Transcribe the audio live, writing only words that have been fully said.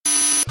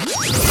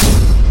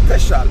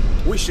Special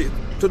wishes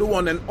to the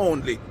one and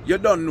only. You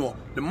don't know,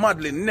 the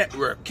Modeling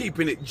Network,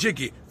 keeping it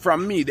jiggy.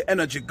 From me, the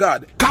energy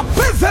god.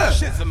 Fazzel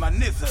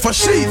for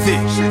Sheezy,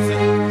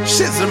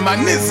 Shizzle my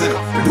nizzle.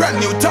 Brand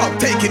new talk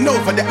taking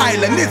over the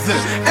island nizzle.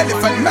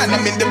 Elephant man,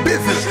 I'm in the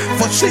business.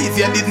 For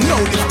Sheezy, I didn't know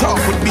this talk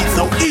would be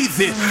so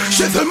easy.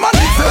 Shizzle my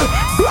nizzle.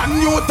 Brand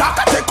new talk,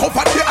 I take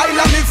over the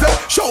island nizzle.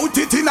 Shout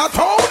it in a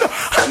town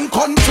and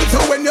country.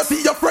 So when you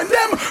see your friend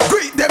them,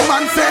 greet them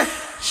and say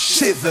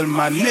Shizzle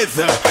my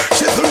nizzle,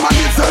 Shizzle my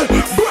nizzle.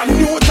 Brand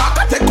new talk,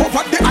 I take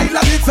over the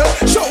island nizzle.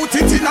 Shout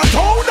it in a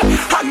town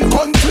and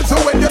country. So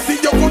when you see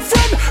your good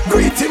friend,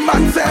 greet him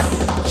and say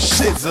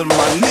Shizzle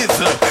my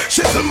nizzle,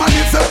 Shizzle my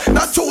nizzle.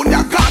 That tune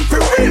ya gone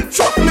for real,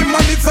 trust me my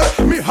nizzle.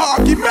 Me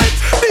argument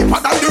deeper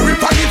than the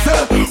river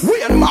nizzle.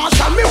 Wayne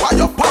Marshall me while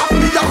you pass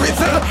me a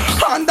whistle.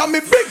 Under me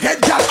big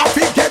head girl I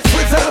fi get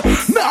frizzle.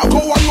 Now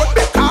go on with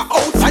the car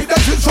outside the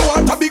drizzle.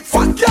 Want a big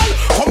fat girl,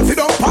 come sit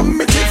down pon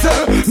me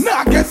chisel.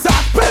 Now get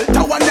that belt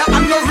I want ya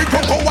and no Rico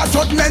go a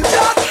judgment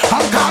yard.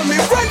 And call me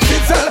friend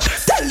Fazzel.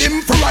 Tell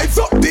him to rise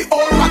up the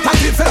old rat a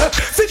diesel.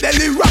 See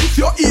Delhi ranks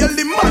your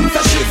early man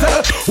to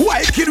shizzle.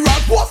 White kid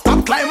rap was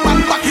top climb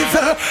and back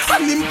hizzle.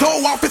 And him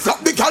toe off his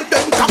up the girl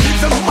them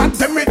capital. Mad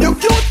them with your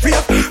cute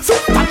face. So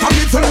that a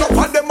mizzle no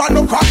for them a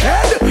no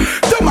crackhead.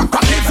 Them a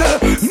crack hizzle.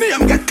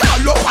 Name get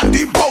called up and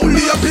the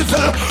bowly a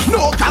bizzle.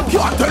 No cap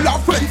you tell a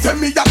friend say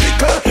me a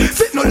pickle.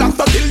 Sit no long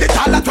till the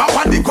tall a drop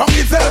and the ground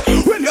hizzle.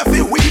 When you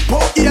see we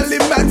poor early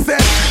man say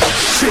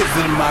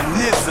Shizzle my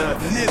nizzle,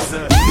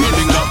 nizzle. No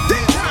linger,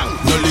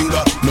 no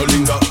linger, no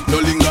linger, no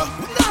linger.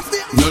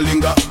 No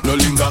linger, no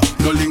linger,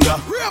 no linger.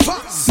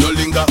 No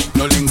linger,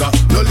 no linger,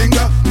 no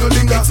linger, no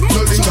linger,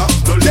 no linger.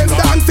 Them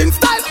dancing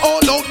style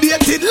all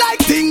outdated like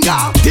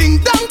Tinga. Ding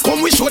dong,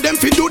 come we show them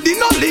fi do the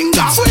no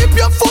linger. Sweep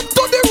your foot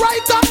to the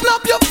right and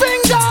snap your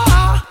finger.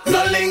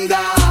 No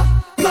linger,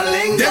 no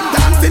linger. Them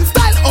dancing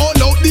style all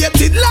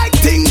outdated like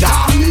Tinga.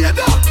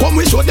 Come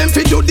we show them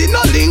fi do the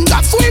no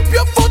linger. Sweep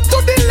your foot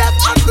to the left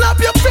and snap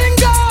your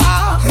finger.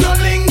 No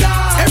linger.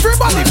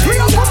 Everybody free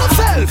up on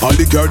yourself. All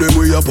the girl them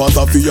way up out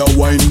of your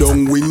wind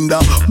down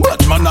window.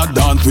 But man a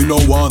dance we no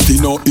want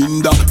in no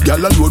hinder.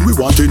 Girl alone we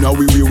want in a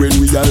we when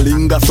we a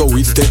linger. So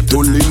we step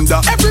to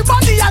Linda.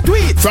 Everybody a do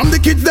it. From the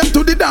kids them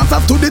to the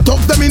dancers to the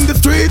thugs them in the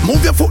street.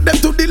 Move your foot them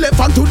to the left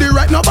and to the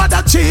right.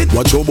 Nobody cheat.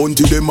 Watch your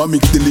bunty them a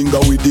mix the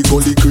linger with the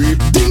gully creep.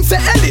 Things say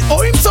Ellie,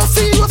 oh him so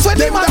serious when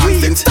them a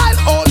dancing style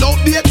all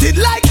outdated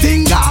like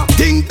Tinga.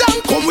 Ding dong,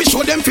 come we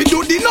show them fi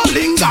do the no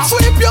linger.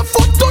 Sweep your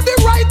foot to the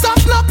right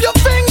and snap your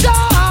finger.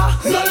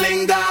 No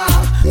linger,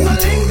 no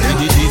linger.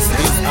 This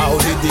is how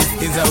this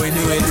is how we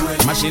do it.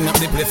 Mashing up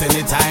the place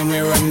anytime we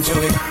run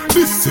through it.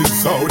 This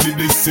is how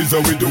this is how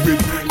we do it.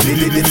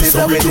 This is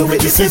how we do it.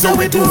 This is how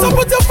we do it. So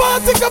put your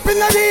party up in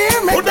the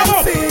air, make them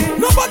see.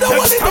 Nobody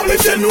want it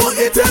if you know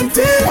it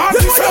empty. You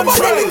know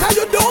nobody because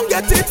you don't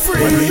get it free.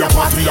 When we a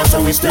party, that's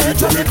how we stay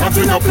to make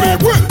country no play.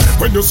 Well,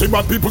 when you see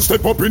bad people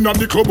step up in at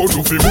the club, how do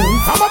you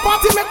move? I'm a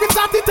party, make me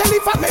start it, tell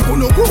if I make you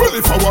no good. Well,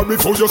 if I were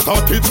before you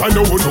start it, I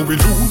know no we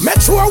lose. Make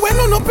sure when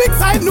you no big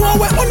side, know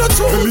when you no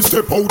choose. Well,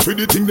 step out with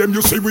the thing, them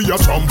you say we are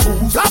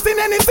shampoos. Blasting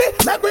anything,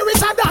 make we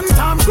richer than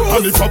Tom Cruise.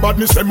 And if a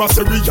badness, them a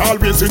say we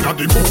always in at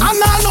the mood. And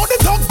I know the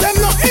dogs, them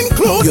not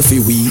include. You see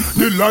we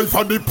the life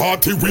of the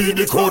party, we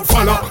the crowd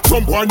follow.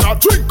 Some boy not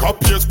drink up,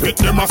 yes, spit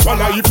them a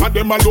swallow. If a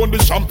them alone, the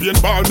champagne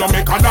bar no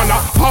make a dollar.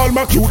 All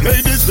my cute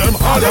ladies, them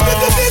holler.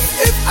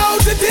 This is how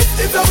this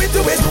is how we do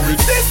it.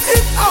 This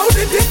is how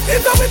this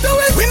is how we do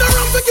it. We no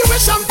run for give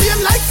a champagne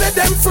like say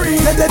them free.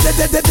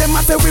 Them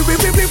a say we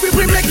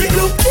make it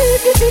look.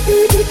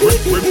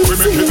 We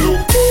make it look.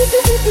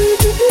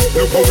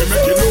 Look how we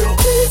make it look.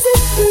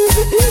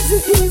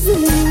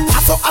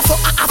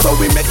 So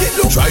we make it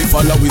look. Try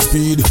follow with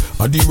speed.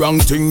 A the wrong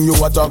thing you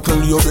a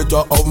tackle. You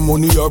better have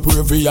money or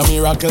pray for a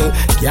miracle.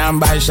 can't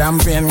buy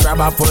champagne, grab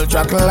a full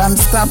truckle and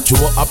stop.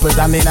 Throw up it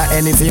and in a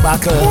Hennessy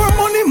buckle. More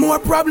money, more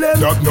problem.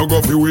 That no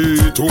go fi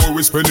wait. How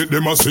we spend it,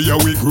 them a say how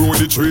we grow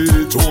the tree.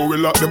 How we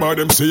lock them out,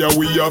 them say how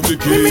we have the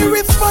key. Me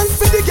response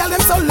for the girl,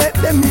 them so let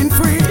them in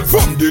free.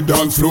 From the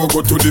dance floor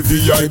go to the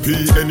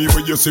VIP.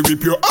 Anyway you see we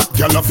pure hot,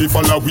 gyal a fi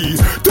follow we.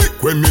 Take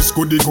when miss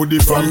goody from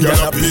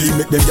gyal a pee.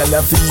 Make them gyal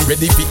a feel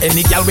ready for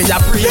any gyal we a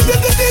free.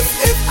 This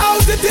is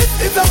how this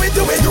is how we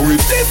do it.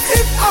 This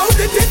is how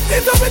this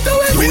is how we do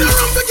it. We don't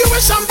run for give a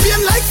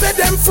champagne like say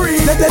them free.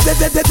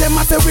 Them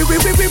a say we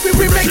make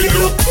it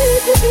look.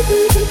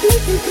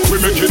 We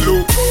make it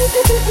look.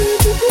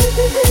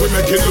 We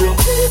make it look.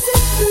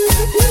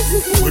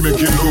 We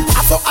make it look.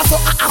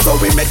 So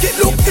we make it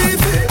look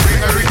easy.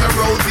 Ring a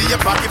rosy, your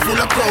pocket full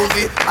of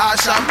cozy.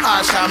 Asham,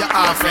 your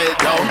arm fell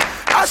down.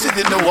 Ashes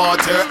in the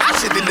water,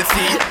 ashes in the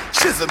sea.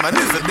 Shizzle man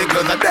is the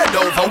girls are dead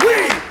over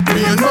we.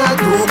 Me and my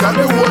crew got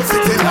the whole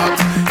city locked.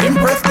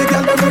 Impress the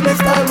girl with the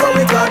style what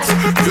we got.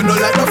 You know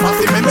like the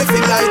fussy, me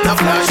see light a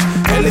flash.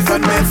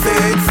 Elephant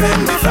message,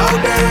 send this out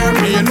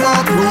there. Me and my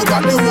crew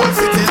got the whole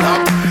city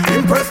locked.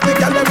 Impress the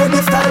girl with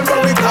the style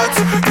what we got.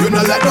 You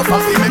know like the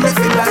fussy, me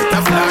see light a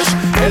flash.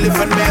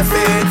 Elephant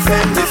message,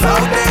 send this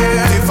out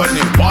there.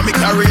 Tiffany, want me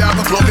carry, I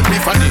go flow with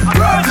Tiffany.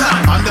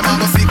 And them I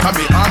go see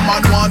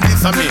man want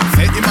this of me.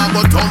 Say him a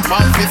go jump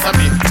and fist of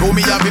me. Show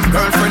me have him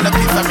girlfriend a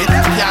kiss of me.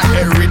 Them can't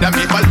get rid of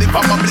me. But lip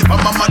on my blip on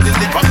my man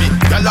deliver me.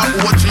 Girl a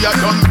watch she a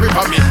done grip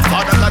of me.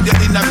 Father God you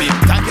in me.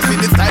 Thank you for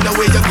the style the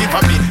way you give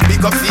of me.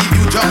 Big up see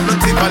you jump no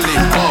tip a lip.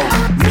 Oh,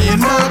 me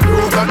and my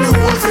crew got the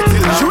whole city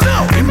loud. You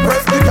know,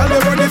 impress the girl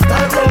over this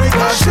time for we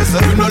got shit.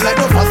 You know like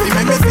no fussy,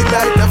 make me see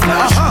like the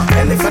flash.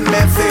 Elephant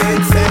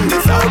message, send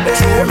this out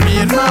there.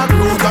 Me and my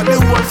crew got the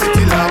whole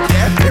city loud.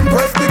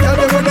 Impress the girl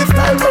over this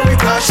time for we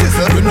got shit.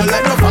 You know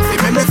like no fussy,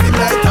 make me see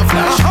like the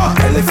flash.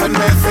 Elephant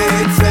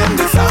message, send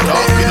this out there.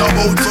 Talking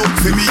about talk,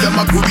 see me and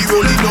my crew be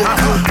rolling out.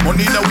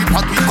 Money now we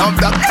pack, we have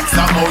that X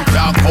amount to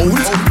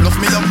account. Plus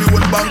me have me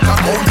one bank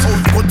account.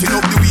 Cutting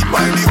up the weed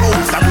by the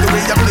house. That's the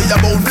way I play a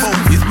bone phone.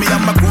 It's me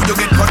and my crew, you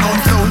get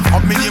pronounced down.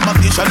 Up me name a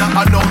station and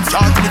announce.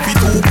 Charge me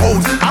for 2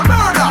 pounds. A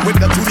murder with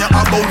the junior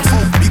about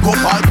phone. Big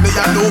up all play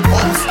a low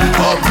pounds.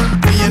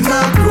 Me and my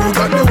crew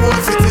got the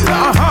whole city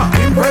loud.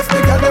 Impress the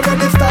girl over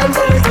this time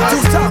for we got.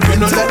 You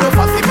know let no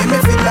fussy me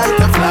feel like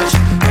a flash.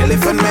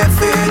 Elephant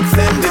message,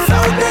 send this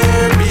out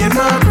there. Me and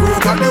my crew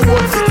got the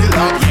whole city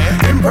loud.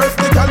 Impress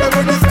the girl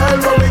over this time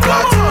for we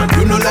got.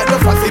 You know let no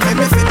fussy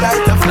me feel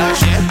like a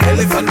flash.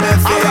 Elephant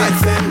message,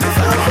 send this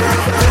out there.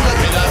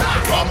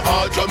 From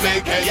all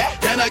Jamaicans,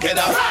 can I get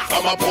up?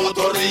 From a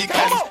Puerto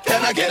Rican,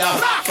 can I get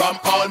up? From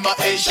all my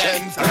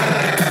Asians.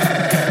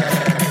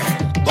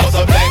 Buzz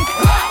a blank,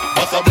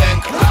 buzz a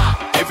blank.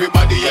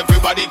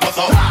 Everybody goes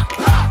up.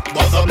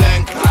 Buzz a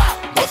blank,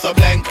 buzz a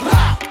blank.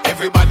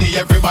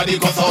 Everybody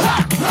goes up.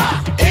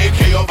 AK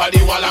over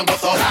the wall and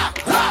goes up.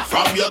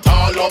 From your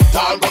tall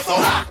goes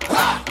up.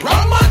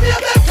 Wrong man near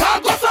them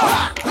car goes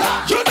up.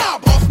 You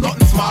not bust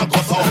nothing small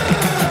goes up.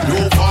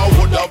 You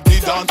forward up the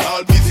dance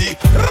all busy.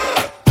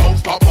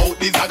 Pop out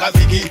the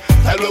Zagazigi.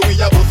 Tell where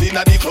we are bossing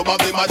at the club of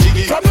the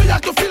Majigi. From New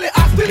York to Philly,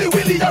 ask Billy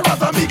Willie or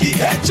Razamigi.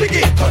 Head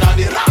jiggy, turn on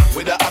the rap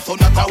with the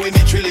asonata when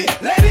it trilly.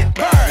 Let it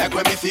burn, like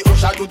when we see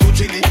Usha do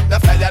chili. The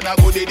stallion a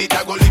go did it,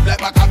 I go live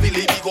like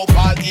Machiavelli. We go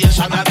Paul,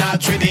 Asian and a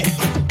Trini.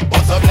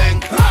 Bust a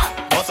blank,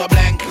 bust a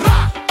blank.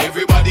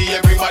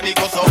 Everybody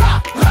go so.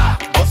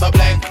 Bust a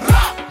blank,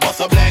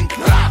 bust a blank.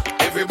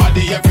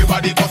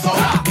 Everybody go so.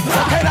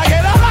 Can I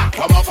get a lot?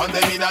 From up on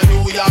them in a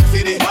New York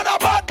City. Man a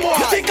bad boy,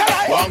 you think I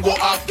like? One go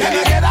ask Can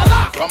I get a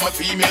lot? From a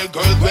female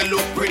girl well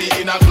look pretty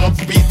in a club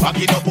speed,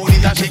 packing up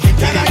booty and shaking.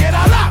 Can I get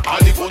a lot?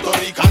 All the Puerto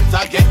Ricans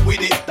are get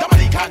with it.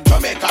 Dominican,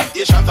 Jamaican,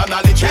 Asians and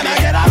all the Can I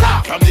get a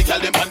lot? From the girl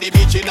them on the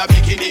beach in a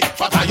bikini.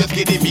 Fat and you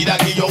skinny, me that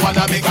give you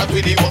wanna make a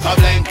twitty. Bust a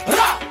blank,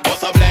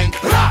 bust a blank.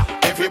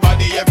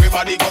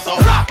 Everybody go so.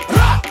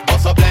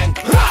 Bust a blank,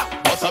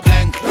 bust a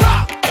blank.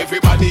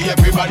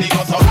 Everybody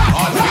go so.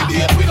 All we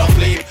did we don't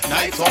sleep.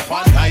 Nights up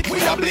and night we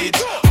a bleach.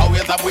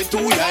 Always up with 2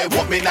 eye,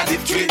 walk me na the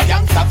street.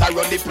 Youngsters a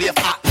run the place,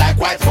 act like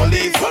white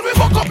police. When we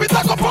fuck up, it's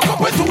a go fuck up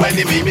with 2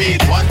 enemy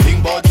meet. One thing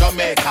about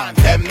Jamaican,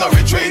 them no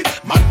retreat.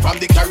 Man from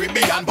the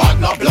Caribbean, but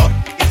no blood.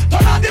 It's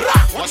turn on the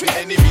rock, watch with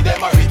enemy,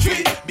 them a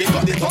retreat.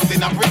 Because the tongues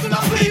in a prison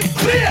and sleep.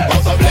 Clear.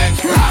 Bust a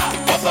blank,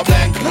 bust a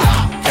blank.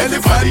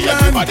 Everybody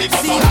go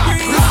so.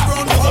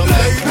 Bust a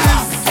blank,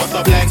 bust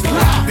a blank.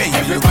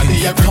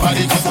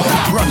 Everybody go so.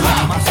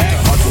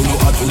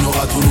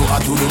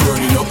 Atuno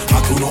burning up.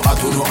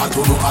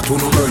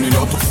 Atuno burning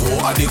up.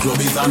 4 of the club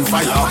is on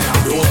fire.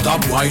 Don't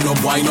stop, wind up,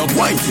 in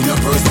your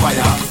first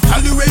fire.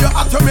 Tell you where you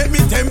have to make me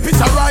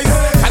temperature rise.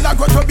 Can I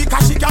go to be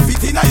cash, she can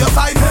fit in your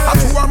side. A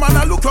true woman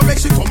a look to make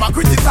she come and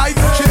criticize.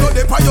 She know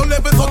they pay your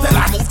level, so tell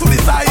her move to the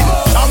side.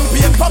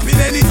 Champagne popping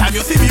anytime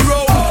you see me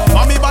roll.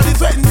 Mommy body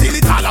sweating till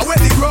it all away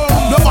the grow.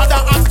 No matter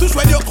ask to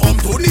when you come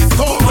to this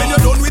town. When you're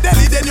done with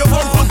Ellie, then you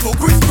come run to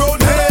Chris Brown.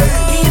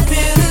 Hey. You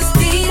feel the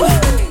steam,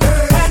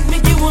 that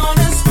make you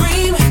wanna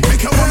scream.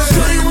 Make you wanna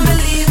Sure you wanna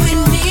leave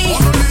with me.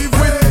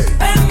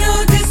 I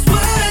know just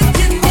what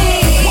you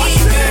need.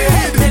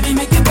 Baby,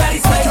 make your body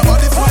sweat.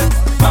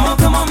 Mama,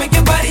 come on, make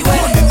your body wet.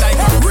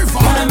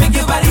 Wanna make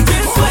your body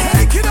drip sweat.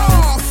 Take it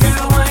off. Girl,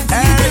 I want to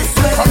get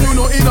sweat. Come you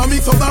know in a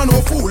mix up and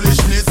no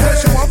foolishness.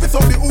 She want to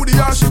up the hoodie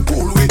and she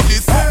cool with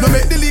this. No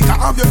make the liquor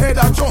have your head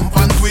and jump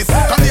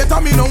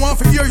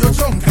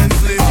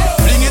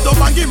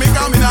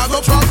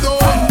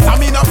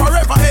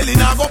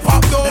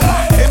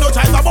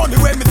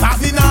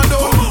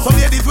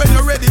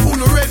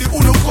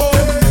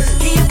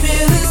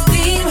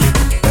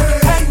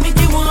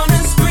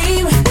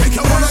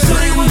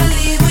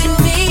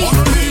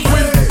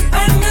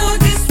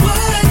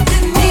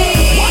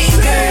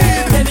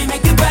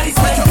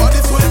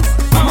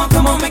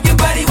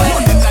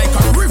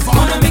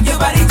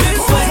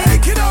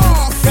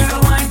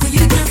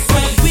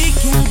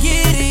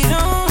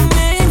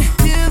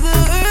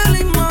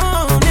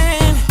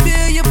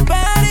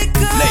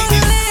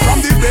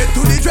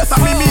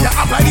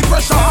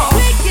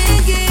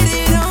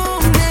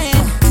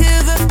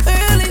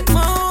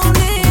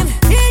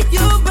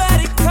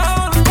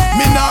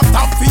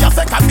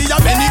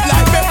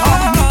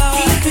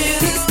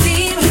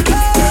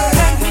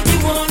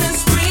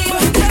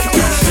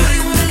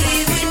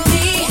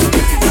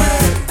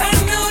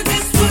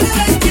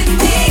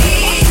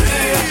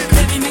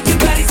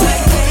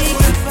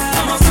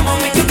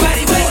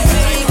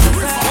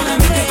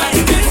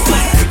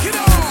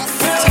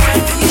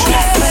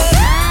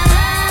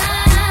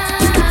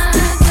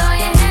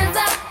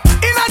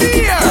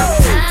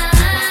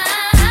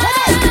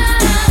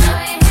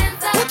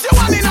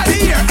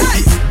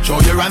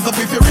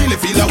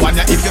feel a one,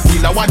 if you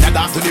feel a one,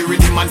 dance to the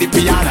rhythm and the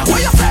piano.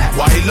 What you say?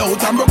 Wild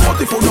out and broke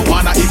out if you no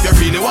wanna. If you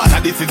really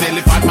wanna, this is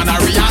Elephant Man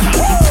and Rihanna.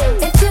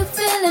 If you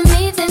feeling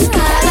me, then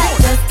holla.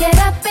 Just get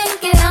up and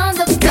get on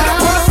the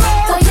floor.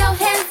 Throw your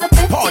hands up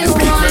if you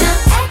wanna.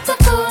 Act a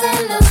fool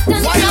and lose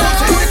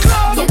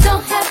control. You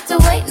don't have to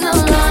wait no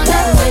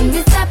longer. When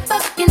you step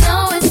up, you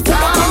know it's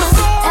on.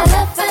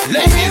 Elephant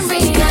Man and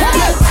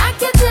Rihanna.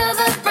 Rock it till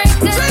the break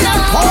of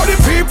dawn. All the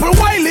people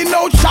wilding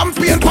out,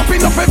 champagne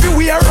popping up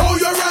everywhere. Throw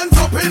your hands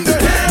up in the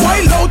air.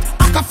 Wild out,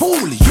 act a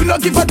fool. You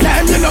don't give a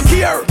damn, you don't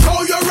care.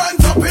 Throw your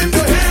hands up in the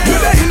air. You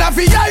there in a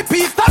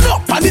VIP, stand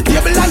up on the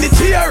table and the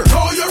chair.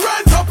 Throw your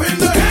hands up in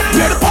the air.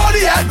 Where the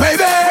party at,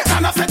 baby?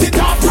 And I set it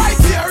off right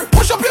here.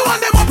 Push up you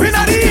and them up in the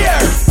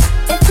air.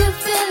 If you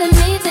feeling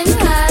me, then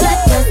holla.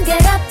 Just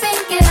get up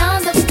and get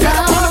on the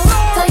floor.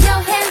 Throw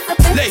your hands up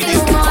if you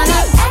wanna.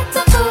 Act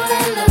a fool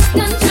and lose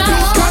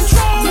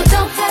control. You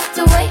don't have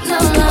to wait no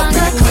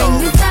longer.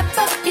 When you step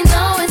up, you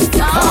know it's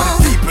on.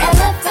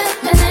 Elephant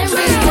Man and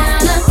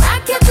Rihanna.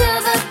 Rock it till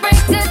the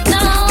break of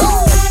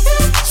dawn.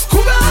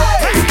 Scuba!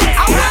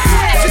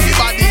 Chicky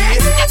body,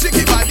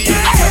 chicky body.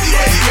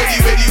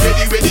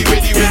 Ready.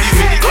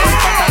 Come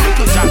on,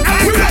 little Jack.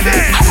 We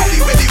ready.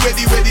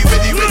 Ready.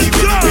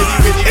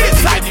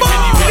 It's like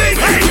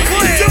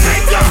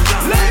Jamaica,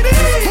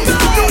 ladies,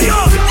 New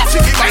York,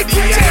 chicky body.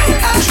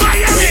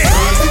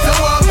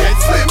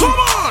 Come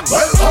on.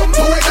 Welcome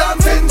to a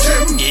dancing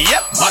gym.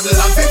 Yep.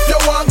 Model as if you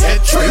want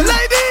get trim.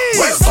 Ladies,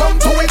 welcome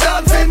to a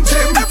dancing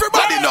gym.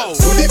 Everybody knows.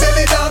 Do the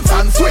belly dance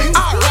and swing.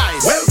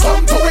 Alright.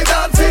 Welcome to a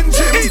dancing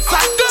gym. It's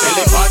like good.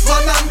 Elephant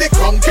Man and the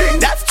Crown King.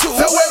 That's true.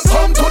 So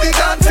welcome to the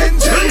dancing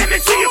gym. Let me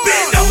see you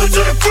bend over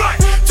to the front.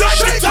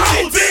 Touch it,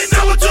 bend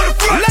over to the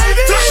front.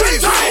 Ladies, touch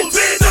it,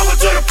 bend over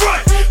to the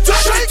front.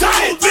 Touch it,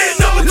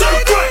 bend over to the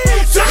front.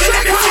 Touch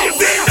it,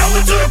 bend over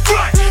to the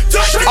front.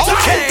 Touch it,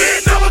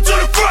 bend over to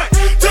the front.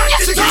 Touch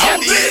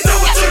it, bend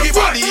over to the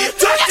front. Touch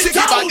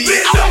it,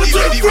 bend over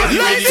to the front.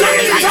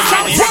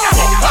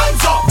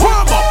 Hands up,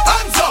 warm up,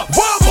 hands up,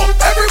 warm up.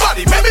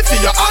 Everybody, let me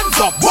see your hands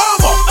up,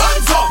 warm up,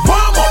 hands up,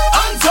 warm up,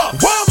 hands up,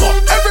 warm up.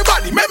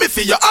 Everybody, let me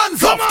see your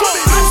hands up.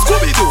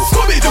 Scooby-Doo,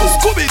 Scooby-Doo,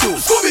 Scooby-Doo,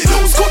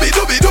 Scooby-Doo,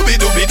 Scooby-Doo,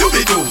 Scooby-Doo,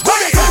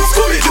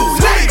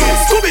 ladies,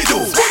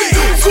 Scooby-Doo,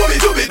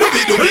 Scooby-Doo,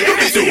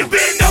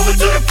 bend over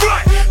to the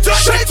front,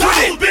 straight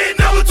with it,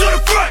 bend over to the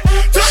front,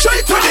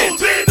 straight with it,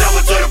 bend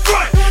over to the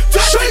front,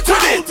 straight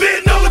with it,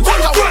 bend over to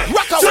the front,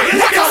 rock away,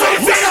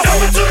 bend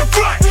over to the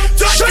front,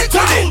 straight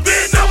with it,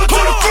 bend over to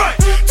the front,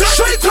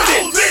 straight with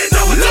it, bend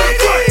over to the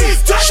front,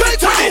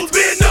 straight with it,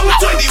 bend over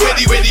to the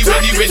front,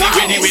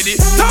 ready,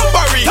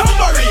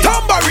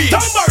 tambourine,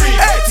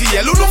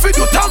 ATL, who no fit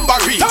do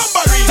tambourine,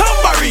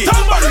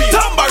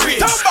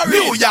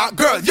 New York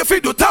girl, you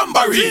fit do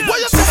tambourine. What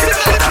you say?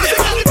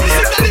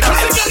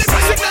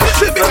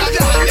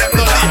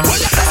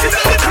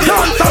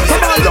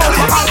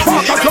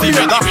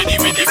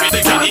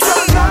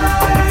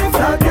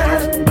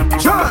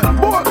 John,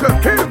 Walker,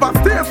 Kilva,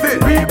 Stacy,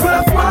 people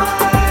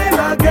smile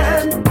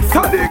again.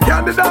 Sunday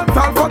can the dance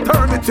on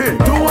fraternity.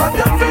 Do what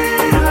you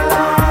feel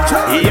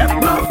like. Yep.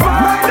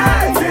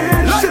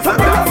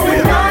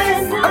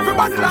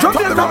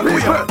 Jamaica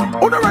people,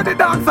 who ready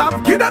dance up,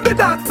 get on the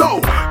dance now.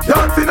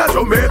 Dancing at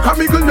Jamaica,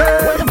 middle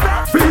name.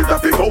 Visa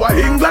people are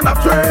England of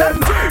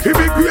trend.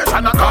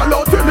 Immigration, I call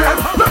out your name.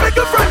 Now make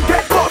your friend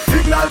get caught,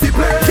 signal the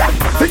plane.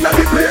 Signal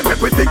the plane,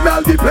 make we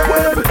signal the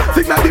plane.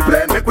 Signal the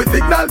plane, make we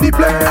signal the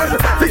plane.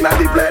 Signal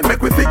the plane,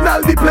 make we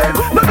signal the plane.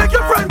 Now make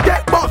your friend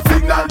get caught,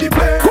 signal the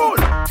plane. Cool,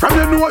 from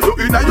you know you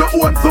in your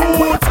own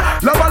suit.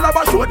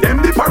 Lava, show them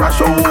the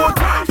parachute.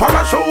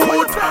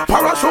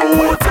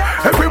 Parachute.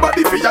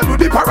 Everybody feel do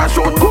the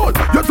parachute. Good,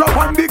 you drop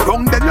on the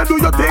ground, then you do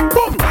your thing.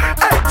 Boom.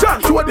 Hey,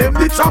 John, show them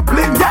the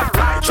Chaplin. Yeah,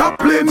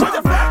 Chaplin.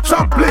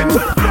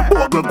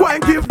 Bogle, go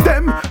and give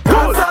them.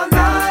 Good.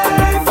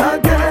 Nice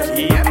again.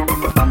 Yep.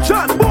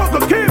 John,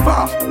 Bogle,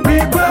 Kiva.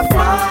 People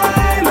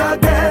smile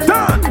again.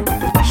 Done.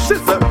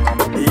 Shizzle.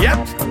 Yep.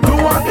 Do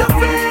what you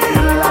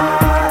feel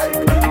like.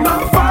 No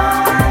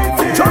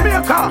fighting.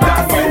 Jamaica.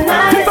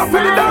 Give up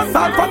in the dance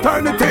and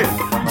fraternity.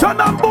 John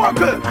and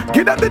Bogle,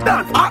 give them the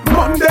dance at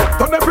Monday.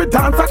 Done every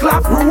dance a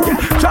classroom.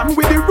 Jam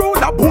with the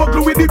ruler,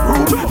 Bogle with the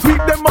broom.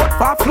 Sweep them out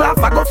fast class,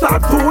 I go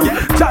start soon.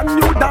 Jam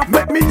you that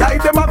make me die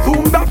them a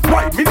zoom. That's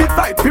why me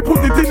decide we put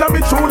it in a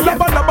me shoe.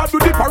 Lava do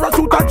the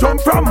parachute and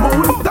jump from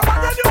moon.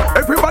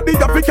 Everybody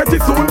have to catch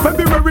it soon.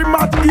 February,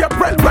 March,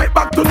 April, right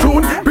back to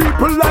June.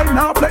 People line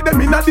up like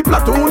them in a the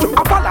platoon.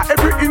 I follow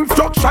every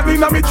instruction in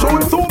a me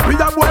tune. So be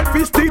a boy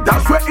fish tea,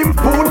 that's where him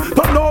spoon.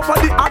 Turn over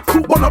the hot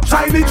soup, one up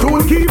shiny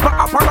tune. Keep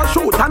a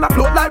parachute and a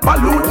float like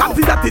balloon. I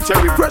see that teacher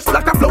refresh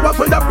like a flowers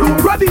with a bloom.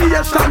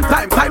 Radiation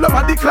time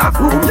over the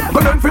classroom. Go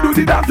down for do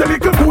the dance, the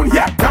little coon.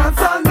 Yeah, dance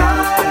all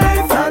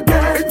night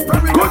again. It's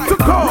very good to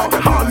go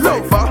all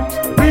over.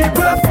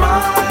 People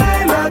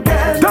smile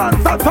again.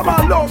 Dance all some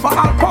all over,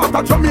 all part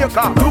of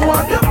Jamaica. Do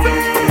what you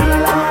feel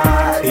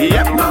like.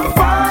 Yep, no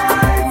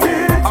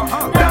fighting.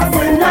 That's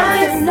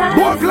nice.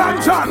 Bogle and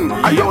John,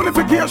 I only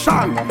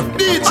location.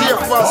 DJ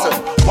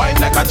Fazzel. Wine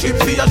like a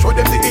gypsy, I show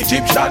them the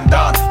Egyptian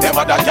dance. Them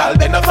other gal,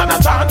 they not stand a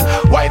chance.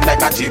 Wine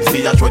like a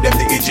gypsy, I show them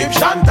the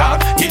Egyptian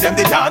dance. Give them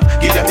the dance,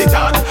 give them the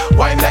dance.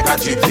 Wine like a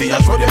gypsy, I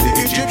show them the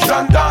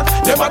Egyptian dance.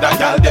 Them other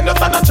gal, they not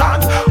stand a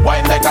chance.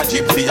 Wine like a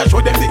gypsy, I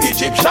show them the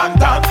Egyptian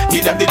dance.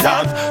 Give them the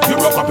dance. You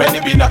rock up any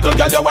pinnacle,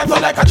 girl, you wine so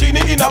like a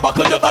genie in a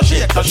buckle. Just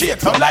a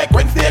shake, so like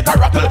when snake a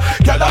rattle.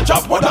 Girl a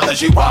drop one and then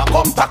she walk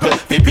come tackle.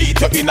 They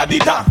beat you in a the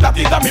dance, that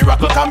is a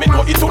miracle. Come in,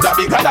 know it woulda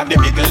bigger than the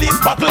Middle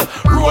East battle.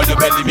 Roll the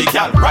belly, me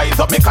gal, rise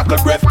up, me cackle,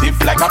 breath stiff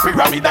like a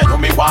pyramid, and you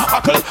me walk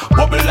hackle.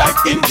 Bubble like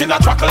engine a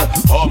trackle.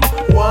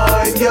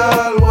 Wine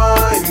girl,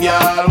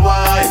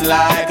 wine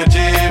like a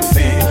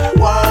gypsy.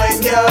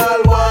 Wine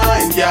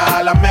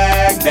girl, I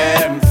make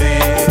them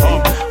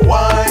sing.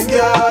 Wine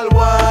girl,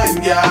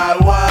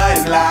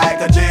 wine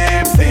like a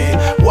gypsy.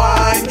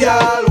 Wine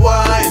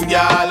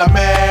girl, I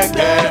make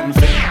them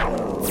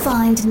sing.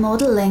 Find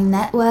Modeling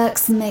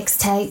Network's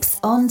mixtapes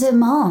on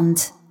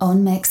demand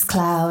on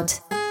Mixcloud.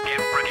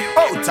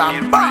 Oh,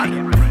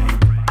 Tamban.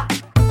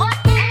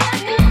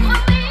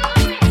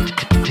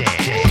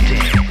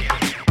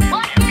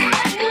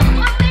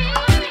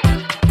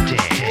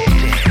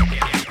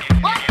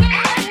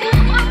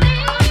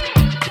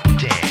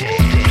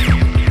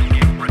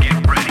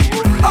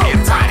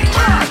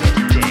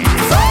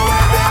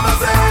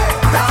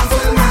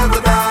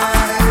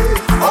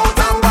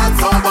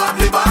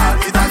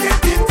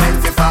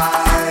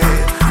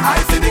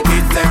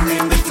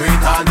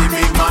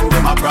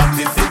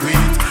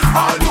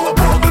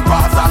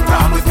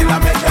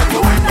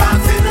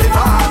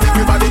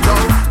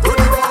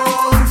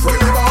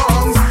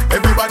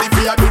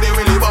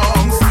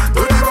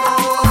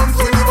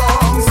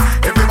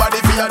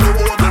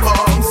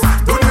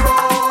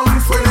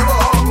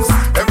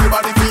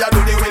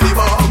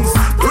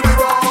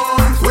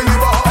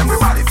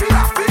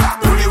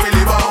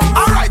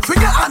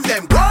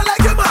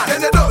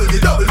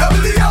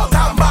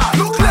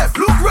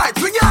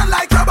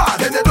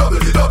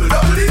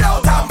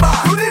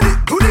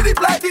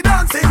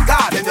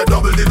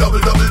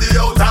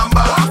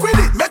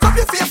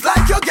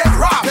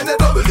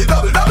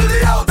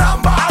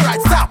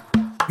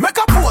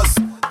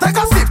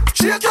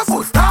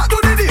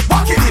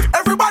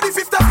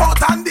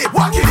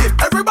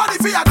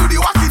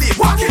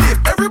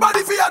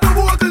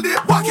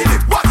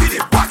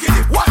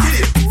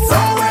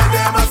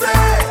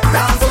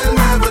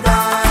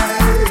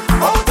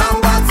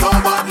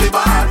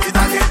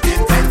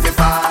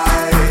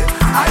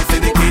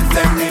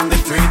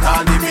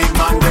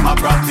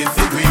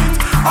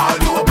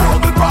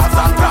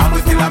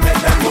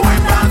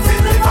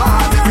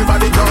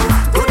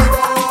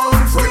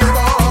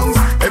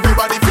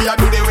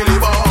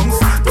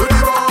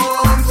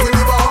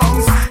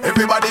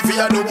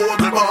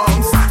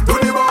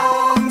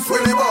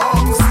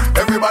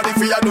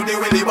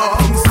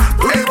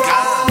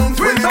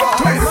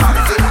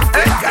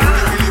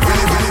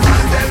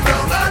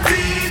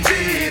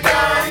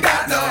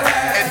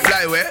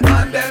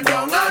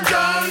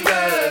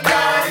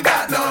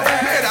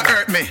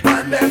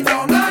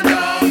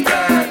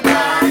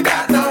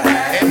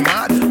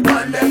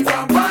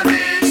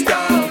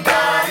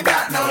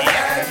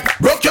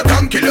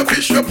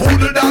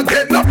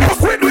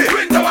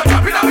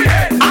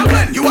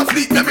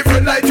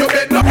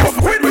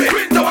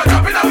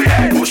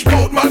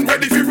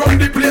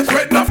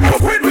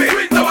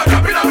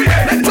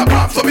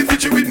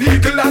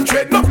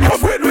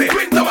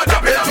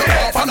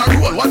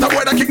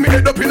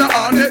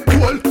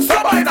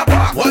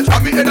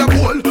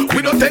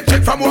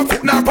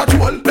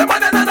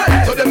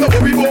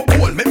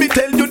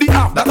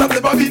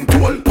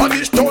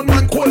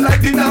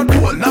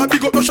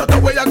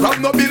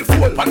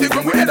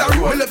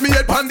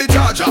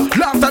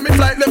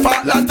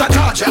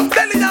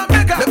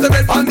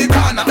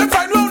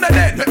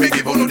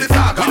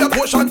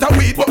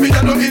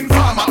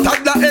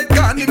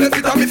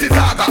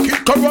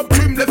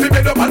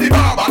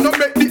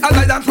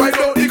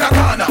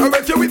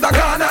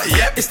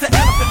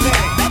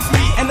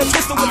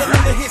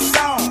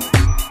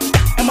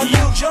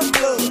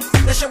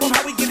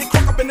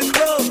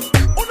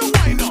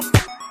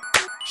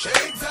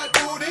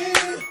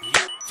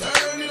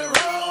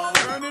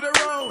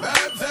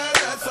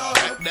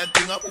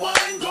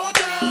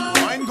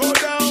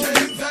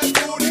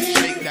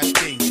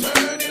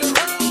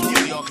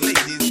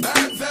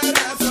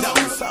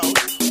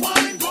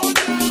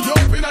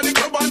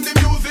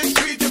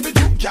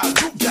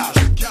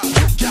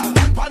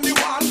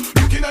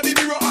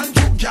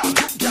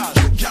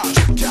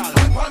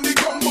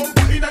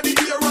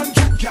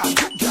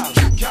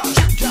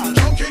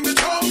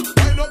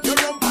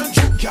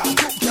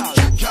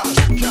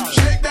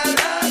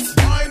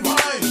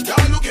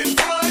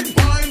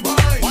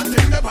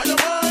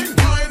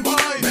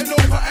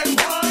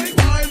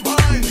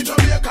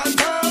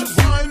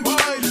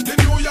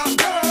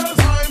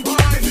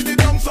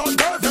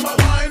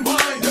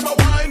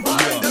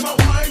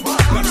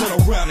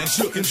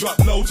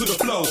 toe to the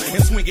flow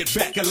and swing it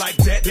back and like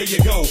that. There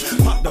you go.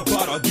 Pop the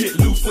bottle, get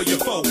loose for your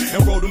foe,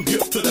 and roll them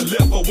hips to the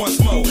left for once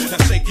more. Now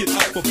shake it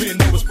up, for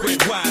bend over,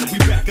 spread wide. We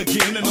back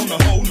again and on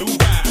a whole new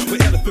ride.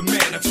 With Elephant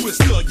Man, a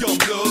twister, young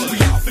blood. We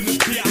off in the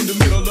beat in the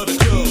middle of the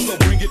club. So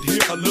bring it here,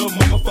 a little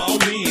mama fall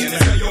in,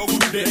 and tell your crew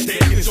that they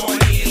can join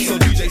in. So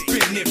DJ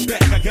spin it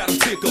back, I got 'em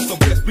tickled. So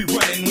best be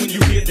running when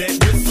you hear that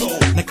whistle.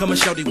 Now come and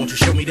shorty, won't you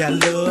show me that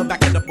love?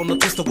 Back it up on the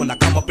twister when I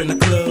come up in the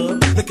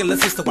club. Look at the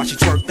sister while she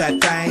twerk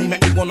that thing.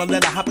 Make me wanna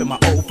let her hop in my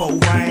old 4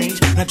 range.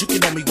 Now you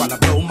can on me while I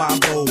blow my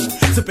bowl.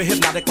 Sippin'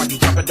 hypnotic while you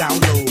drop it down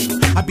low.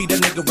 I be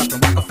that nigga rapping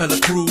Rockefeller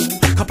crew.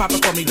 Come pop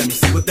it for me, let me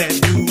see what that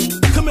do.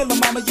 Come here,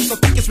 mama, you so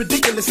thick it's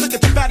ridiculous. Look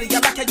at your body, I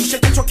like how you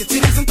shake and twerk your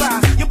titties and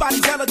thighs. Your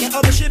body's elegant,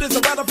 other shit is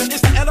irrelevant.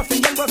 It's the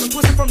elephant, young brother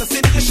twisted from the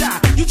city of Shy.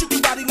 You juke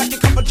your body like you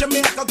come from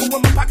Jamaica. Go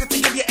in my pocket to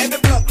give you every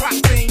blood clot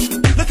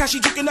thing. Look how she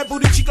juking that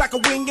booty cheek like a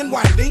wing and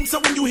winding. So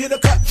when you hear the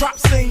cut drop,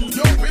 sing.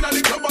 Yo, in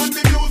the club and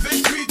the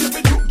music sweet. If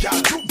it juke,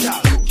 y'all, juke,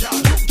 y'all, juke, y'all,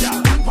 juke,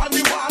 y'all. And on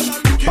the wall and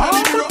looking at the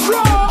mirror.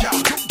 Juke,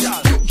 y'all, juke, y'all,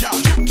 juke, y'all,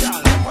 juke,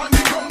 y'all. And on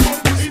the drum,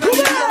 in the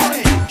mirror.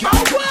 Juke,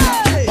 y'all,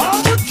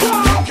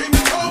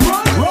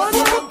 run for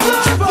the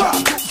clever.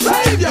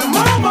 Save your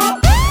mama.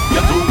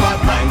 You're too bad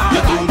mind,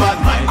 you're too bad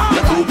mind,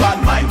 you're too bad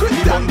mind, you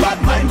done bad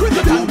mind,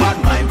 you're too bad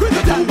mind, you're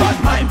too bad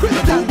mind,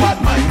 you're too bad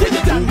mind, you're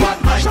too bad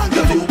mind, you're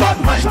too bad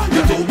mind,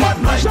 you're too bad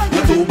mind,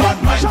 you're too bad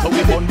mind. So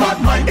we born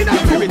bad mind, in a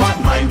spirit, bad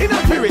mind, in a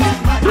spirit.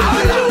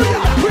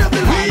 Hallelujah.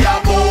 We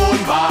are born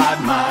bad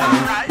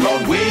mind,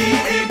 but we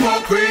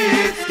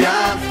hypocrites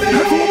can't see.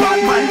 You're too bad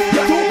mind,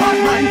 you're too bad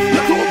mind,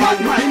 you're too bad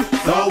mind.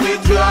 So we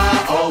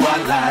draw our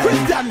line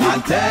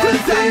and tell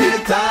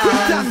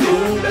Satan to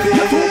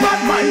you're too bad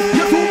mind,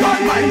 you're too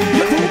bad mind,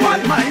 you're too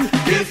bad mind.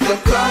 Kiss the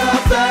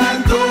cross and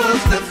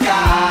touch the sky.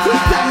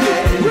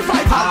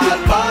 All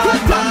bad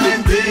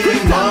mind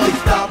thing must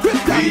stop. We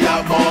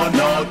are born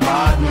all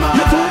bad mind.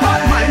 You're too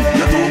bad mind,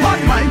 you're too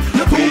bad mind,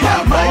 you're too bad mind. We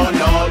are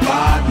born all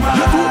bad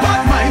mind. You're too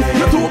bad mind,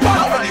 you're too bad mind.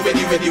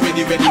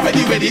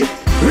 Ready.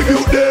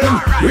 Rebuke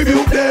them.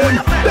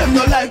 Them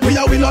no like we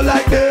no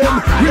like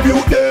them.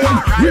 Rebuke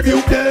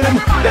them.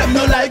 Them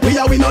no like we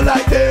no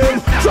like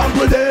them.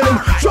 Trample them.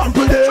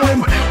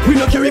 We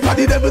no care if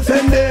the devil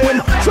send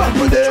them.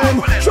 Trample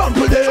them.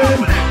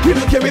 We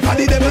no care if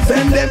the devil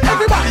send them.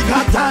 Everybody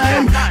got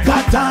time.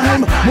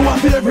 We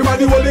want to see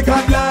everybody hold the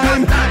cat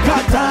line.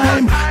 Got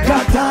time.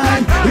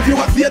 If you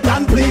want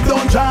Satan, please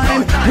don't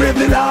join. Praise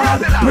the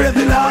Lord. Praise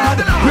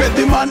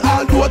the man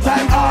all do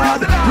time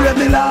hard. Praise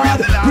the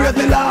Lord.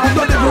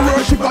 Don't ever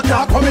worship God,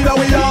 you're coming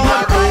away. We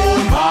are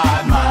own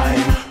bad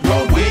mind,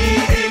 but we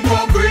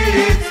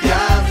hypocrites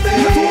can't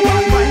see. You're too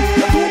bad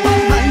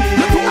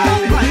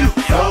mind.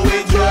 So we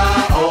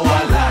draw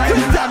our line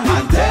and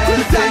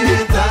tell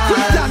Satan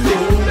you're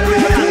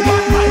too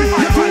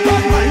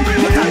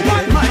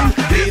bad mind.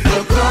 Leave the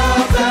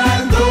cross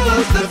and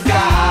touch the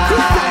sky.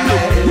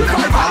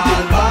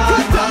 All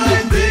bad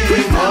mind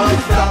thing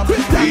must stop. We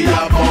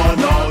are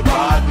born all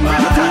bad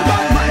mind.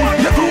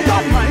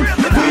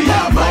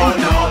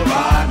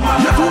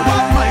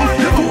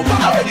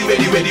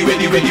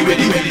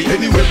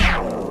 Ready.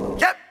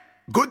 Yep,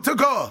 good to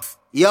go.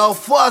 Yo,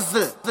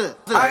 Fazzel.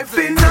 I've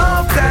seen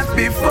enough dance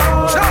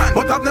before,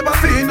 but I've never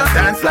seen a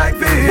dance like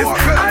this.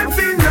 I've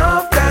seen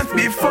enough dance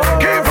before, but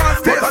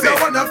I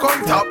don't wanna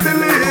come top the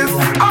list.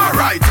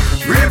 Alright,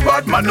 real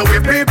bad man, no we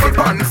people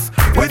pants.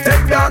 We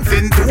take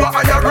dancing to a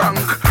higher rank.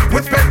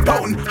 We spend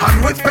pound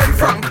and we spend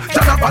franc.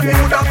 Jonathan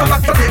New dance a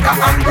lot Jamaica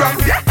and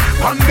Grand. Yeah,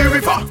 on the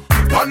river,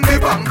 on the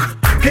bank.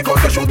 Kick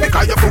out the shoes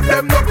because you put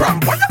them no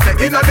cramp. What you say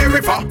in the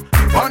river,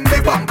 on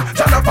the bank.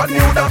 Jonathan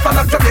New dance a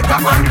lot Jamaica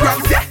and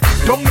Grand. Yeah,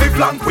 down the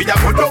flank, we a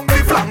go down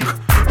the flank.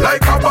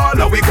 Like a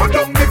baller, we go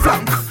down the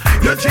flank.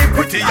 You're cheap,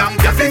 pretty young,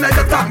 just in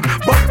the tank.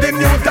 But the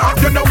new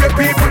dance, you know where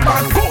people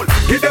pass cool.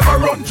 Give them a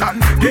run,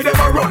 John, give them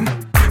a run.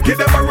 Give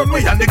them a run,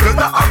 we and the girls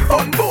that have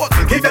fun. Both,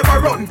 give them a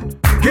run,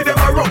 give them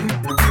a run.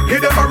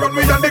 Give them a run,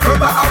 we and the girls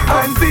that have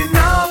fun. I've seen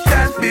enough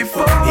dance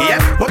before, yeah,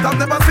 but I've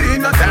never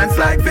seen a dance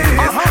like this.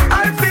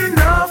 I've seen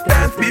enough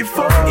dance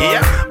before,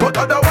 yeah, but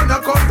I don't wanna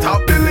come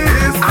top the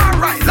list.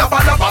 Alright, lava.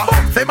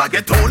 Them a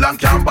get old and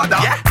can't bother.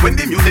 Yeah. When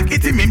the music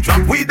hit him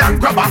drop weed and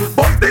grabber.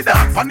 Bust the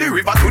dance from the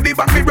river to the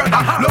bank, me brother.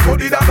 Look how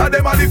the dancer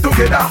them a live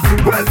together.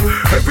 Well,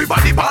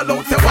 everybody ball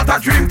out, say what a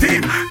dream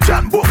team.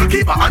 John Bogle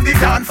keeper and the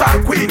dancer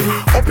queen.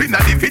 Up in the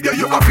video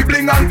you have to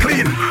bling and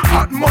clean.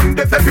 Hot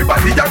Mondays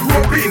everybody a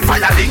roping.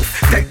 Fire links,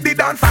 take the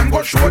dance and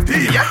go show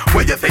team. Yeah.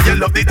 When you say you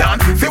love the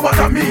dance, say what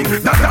I mean. The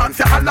dance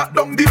you a lock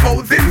down the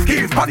housing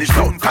scheme. Spanish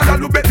town,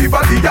 Canalo, Betty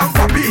Valley and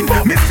Papine.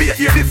 Miss Fear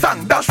hear the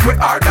song, dash where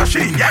are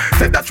dashing. Yeah.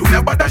 Said that you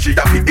never dash it.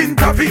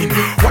 Intervene.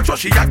 Watch what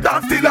she a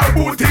dance till her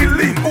booty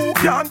lean. Who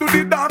can do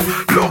the dance?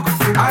 Look,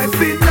 I've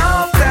seen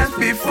enough dance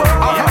before,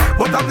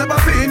 but I've never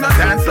seen a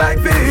dance like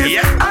this.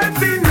 Yeah. I've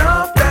seen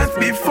enough dance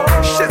before,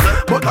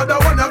 but I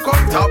don't wanna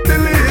come top the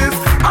list.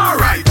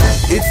 Alright,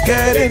 it's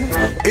getting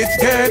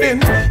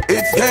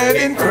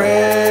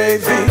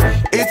crazy.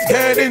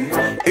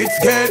 It's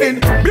getting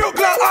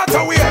Bugler out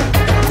of here.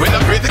 When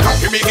I'm crazy,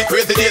 cocky, make it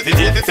crazy, daisy,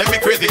 send me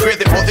crazy,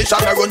 pussy,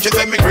 position I run, she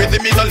say me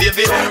crazy, me no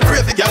lazy.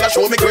 Crazy girl, I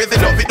show me crazy,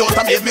 love it don't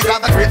amaze me.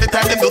 Cause a crazy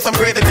time, them do some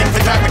crazy things to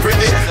drive me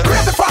crazy.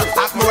 Crazy fans,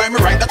 ask me why me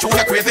write that tune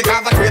a crazy.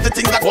 Cause a crazy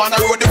things that go on the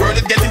road, the world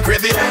is getting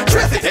crazy.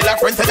 Tracy tell her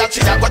friend say that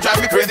she a go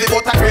drive me crazy.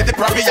 But a crazy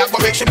probably a go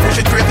make she push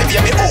it crazy.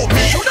 Baby, oh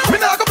me, me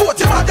nah go vote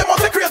you man, them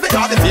must be crazy.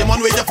 Cause the same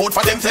one way you vote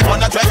for them, same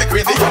one that drive me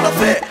crazy. You know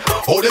say,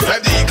 oh they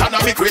drive the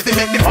economy crazy.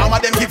 Make the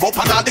farmer them give up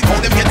and all the cow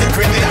them getting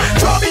crazy.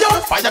 Draw me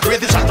out, fire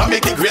crazy shot and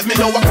make it crazy. Me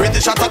know a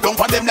crazy shot and dump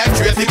on them like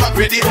Tracy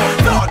McGrady.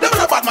 No, them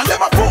a bad man,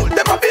 them a fool,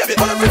 them a baby.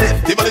 But I'm ready,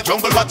 they the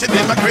jungle watch it,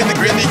 them a crazy,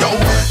 crazy, yo.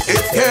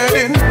 It's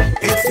getting crazy.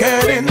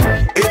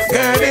 It's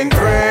getting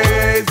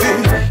crazy.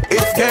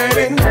 It's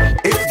getting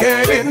crazy.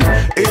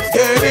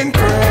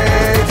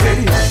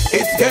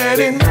 It's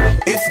getting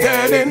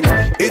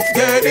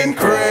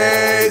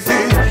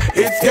crazy.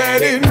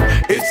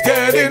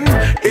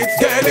 It's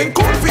getting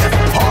cool face.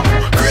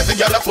 Crazy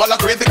girl, that's swallow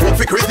crazy cool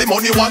for crazy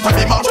money want to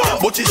be mad.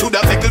 But she should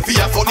have taken for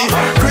your funny.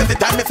 Crazy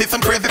time me see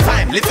some crazy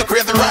sign. Listen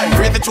crazy rhyme.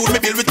 Crazy tune me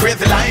build with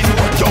crazy line.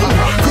 Yo,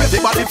 crazy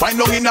body find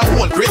long in a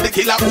hole. Crazy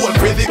killer hole.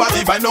 Crazy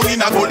body find long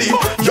in a gully.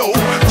 Yo,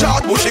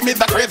 George Bush him is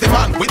a crazy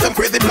man with some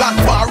crazy plan.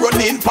 Bar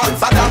running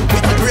pants Saddam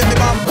with a crazy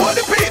man. Hold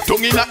the pace.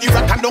 Tongue in a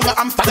Iraq and down a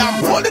Amsterdam.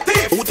 Hold the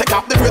tape. Who take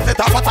up the bracelet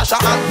of Natasha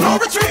and no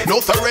retreat, no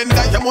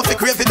surrender. You must be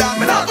crazy damn.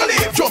 Me not gonna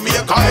leave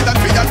Jamaica Island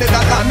for your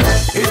Netherlands.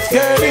 It's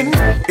getting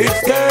crazy.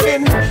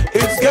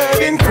 It's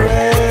getting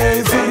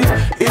crazy.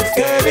 It's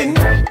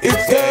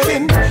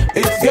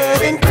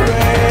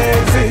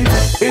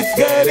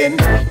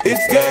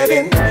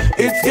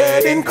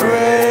getting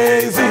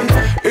crazy.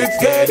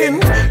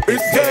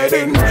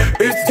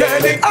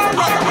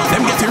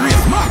 Them get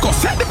erased, Marcus,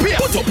 set the pace.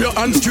 Put up your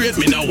hands straight,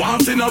 me now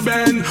want in a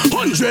bend.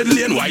 100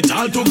 lane, white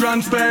all to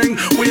Grand Spang.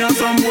 We have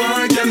some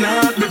work,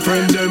 cannot be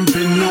friend them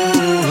pin no.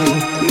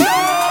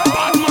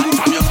 Bad man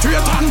from your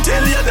straight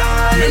until you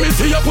die. Let me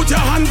see you put your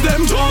hands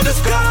them to the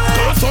sky.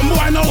 Cause some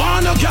boy no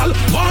want no gal,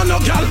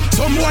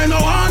 some boy no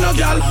want no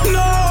gal.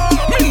 No,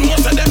 me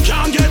most of them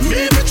can't get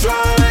me to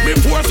try.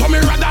 Before some me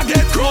rather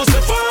get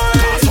crucified.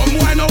 Cause some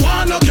boy no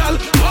want no gal,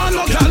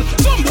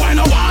 some boy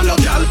no want no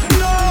gal.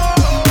 No,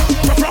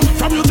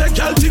 from you take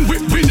gal thing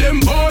with them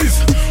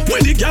boys.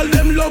 When the gal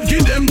them love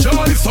give them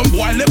joy. Some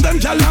boy left them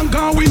gal and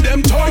gone with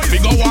them toys. We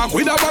go walk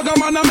with a bagger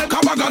man and make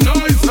a bagger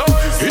noise.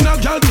 In a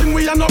gal thing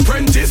we are no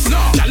apprentice.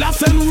 Gal a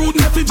send rude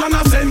message and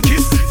a send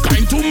kiss.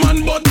 Kind to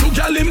man but to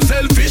gal him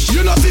selfish.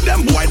 You know see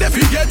them boy they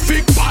get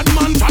thick. Bad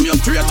man from your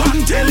straight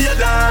until you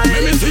die.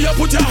 Let me see you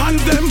put your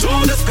hands them to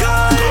the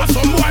sky. Cause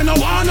some boy no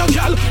want no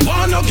gal,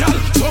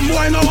 some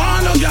boy no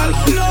want no gal.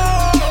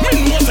 No,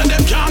 me most of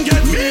them can't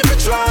get me to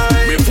try.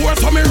 Before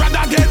some me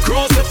rather get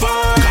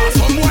crucified. Cause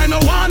some boy no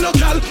want no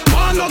gal,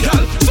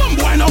 some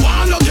boy no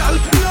want no gal.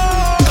 No,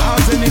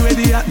 cause anyway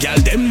the gal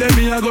them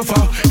me a go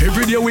for.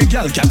 Every day we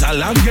gal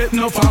catalog get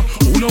no far.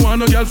 Who no want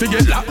no gal fi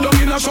get locked down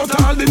in a shot.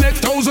 All the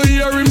next 1,000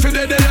 year him fi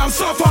dead they have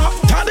suffer.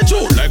 Tell the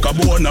truth like a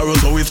bow and arrow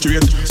so we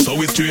straight.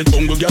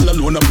 Bungle gal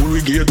alone a pull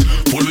we gate.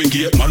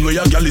 Man we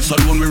a gal is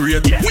alone we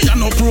rate. We a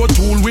no pro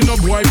tool, we no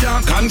boy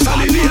can't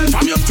consolidate.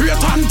 From your straight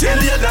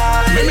until you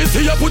die. Let me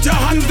see you put your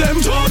hands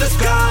them to the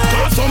sky.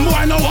 Cause some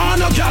boy no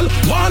want no gal,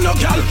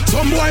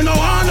 some boy no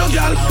want no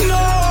gal.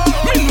 No,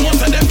 me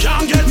most of them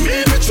can't get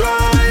me to try.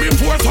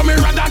 Before some me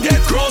rather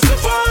get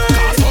crucified.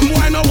 Cause some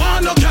boy no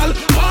want no gal,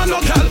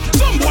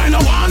 some boy no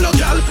want no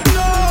gal.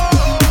 No,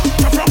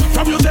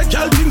 from you take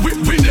gal thing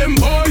with them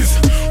boys.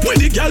 When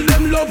the gal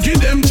them love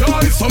give them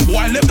joy. Some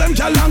boy left them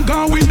gal and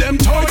gone with them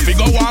toys. We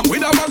go walk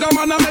with a bagger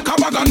man and make a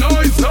bagger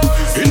noise.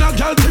 In a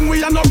gal thing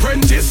we are no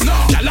apprentice.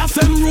 Gal a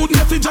send rude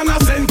message and a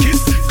send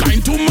kiss.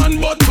 Kind to man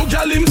but to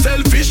gal him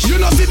selfish.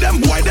 You know see them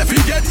boy they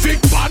get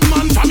thick. Bad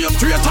man from your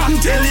straight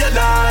until you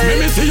die.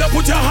 Let me see you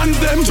put your hands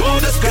them to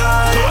the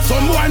sky. Cause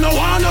some boy no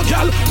want no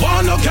gal,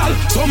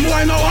 some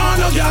boy no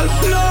want no gal.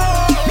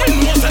 No, me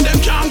most of them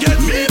can't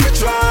get me to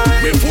try.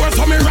 Before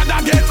some me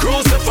rather get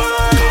crucified.